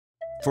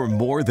For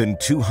more than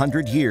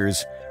 200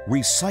 years,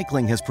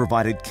 recycling has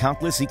provided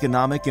countless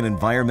economic and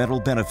environmental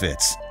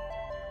benefits.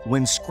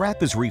 When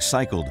scrap is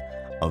recycled,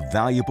 a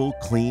valuable,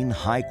 clean,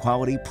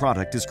 high-quality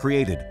product is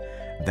created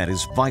that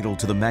is vital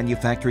to the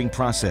manufacturing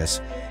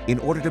process in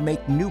order to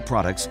make new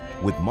products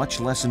with much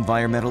less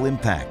environmental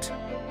impact.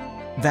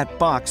 That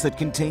box that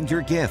contained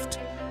your gift,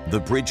 the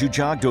bridge you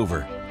jogged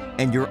over,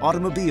 and your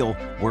automobile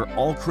were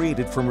all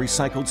created from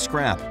recycled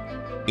scrap.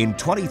 In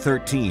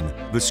 2013,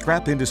 the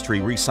scrap industry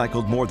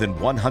recycled more than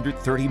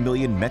 130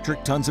 million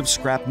metric tons of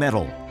scrap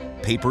metal,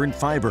 paper and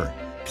fiber,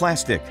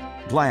 plastic,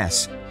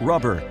 glass,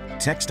 rubber,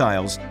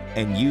 textiles,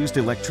 and used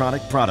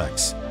electronic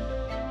products.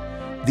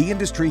 The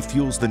industry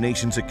fuels the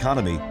nation's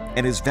economy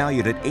and is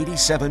valued at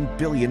 $87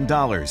 billion,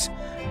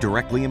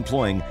 directly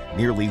employing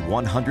nearly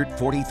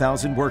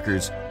 140,000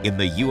 workers in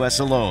the U.S.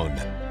 alone.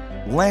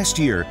 Last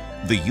year,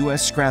 the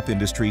U.S. scrap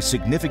industry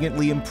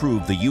significantly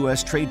improved the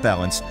U.S. trade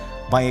balance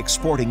by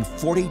exporting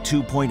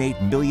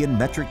 42.8 million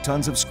metric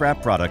tons of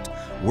scrap product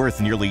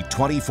worth nearly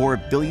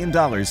 $24 billion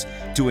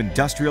to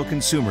industrial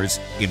consumers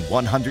in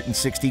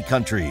 160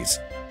 countries.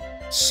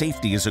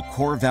 Safety is a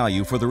core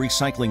value for the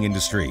recycling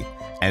industry,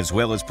 as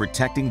well as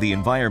protecting the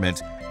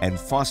environment and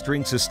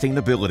fostering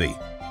sustainability.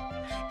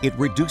 It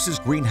reduces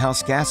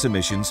greenhouse gas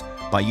emissions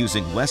by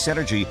using less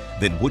energy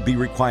than would be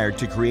required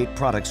to create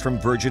products from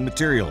virgin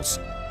materials.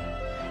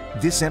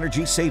 This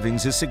energy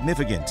savings is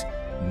significant: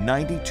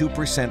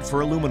 92%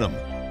 for aluminum,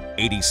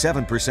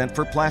 87%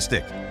 for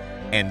plastic,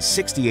 and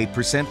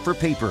 68% for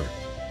paper.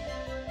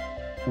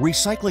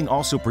 Recycling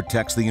also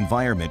protects the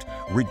environment,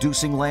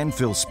 reducing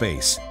landfill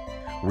space.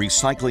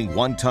 Recycling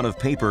 1 ton of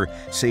paper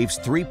saves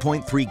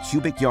 3.3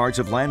 cubic yards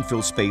of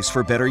landfill space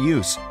for better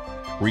use.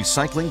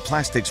 Recycling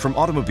plastics from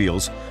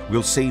automobiles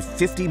will save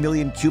 50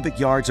 million cubic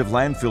yards of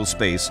landfill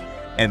space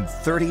and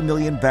 30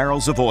 million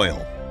barrels of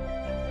oil.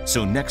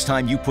 So next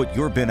time you put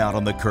your bin out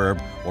on the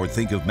curb or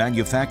think of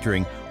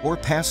manufacturing or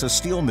pass a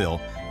steel mill,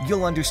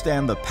 you'll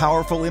understand the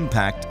powerful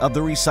impact of the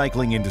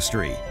recycling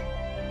industry.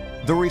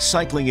 The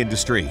recycling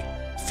industry,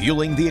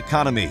 fueling the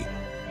economy,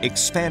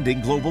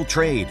 expanding global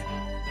trade,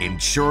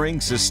 ensuring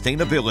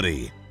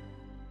sustainability.